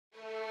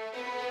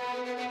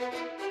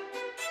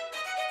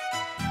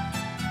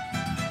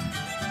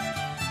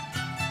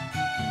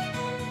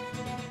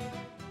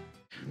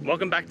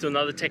Welcome back to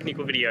another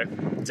technical video.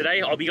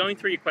 Today I'll be going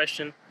through your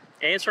question,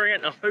 answering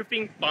it, and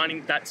hoping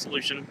finding that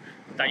solution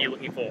that you're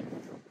looking for.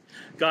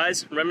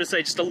 Guys, remember to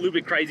stay just a little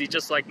bit crazy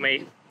just like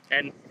me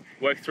and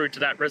work through to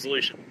that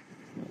resolution.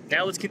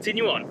 Now let's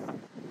continue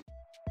on.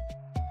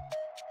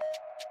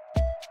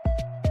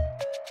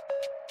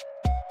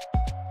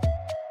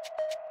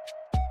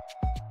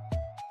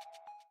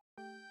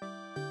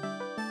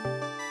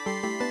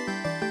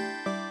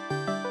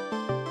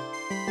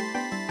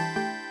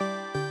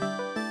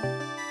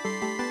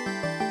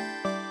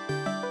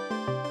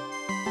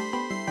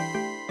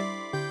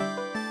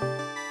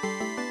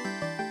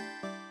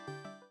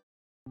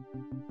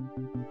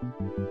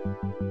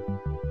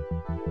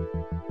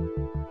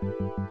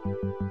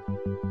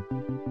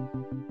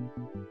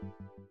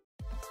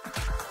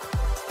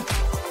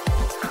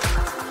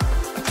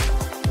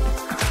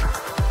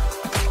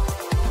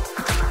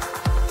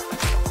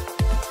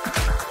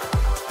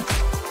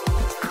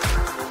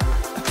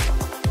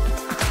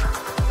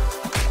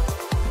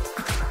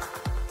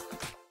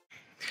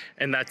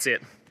 And that's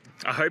it.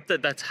 I hope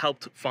that that's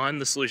helped find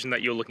the solution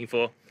that you're looking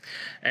for.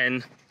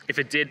 And if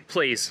it did,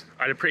 please,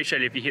 I'd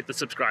appreciate it if you hit the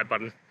subscribe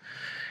button.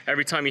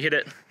 Every time you hit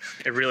it,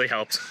 it really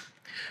helps.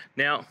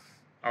 Now,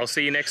 I'll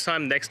see you next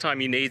time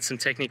you need some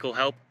technical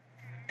help.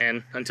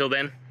 And until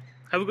then,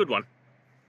 have a good one.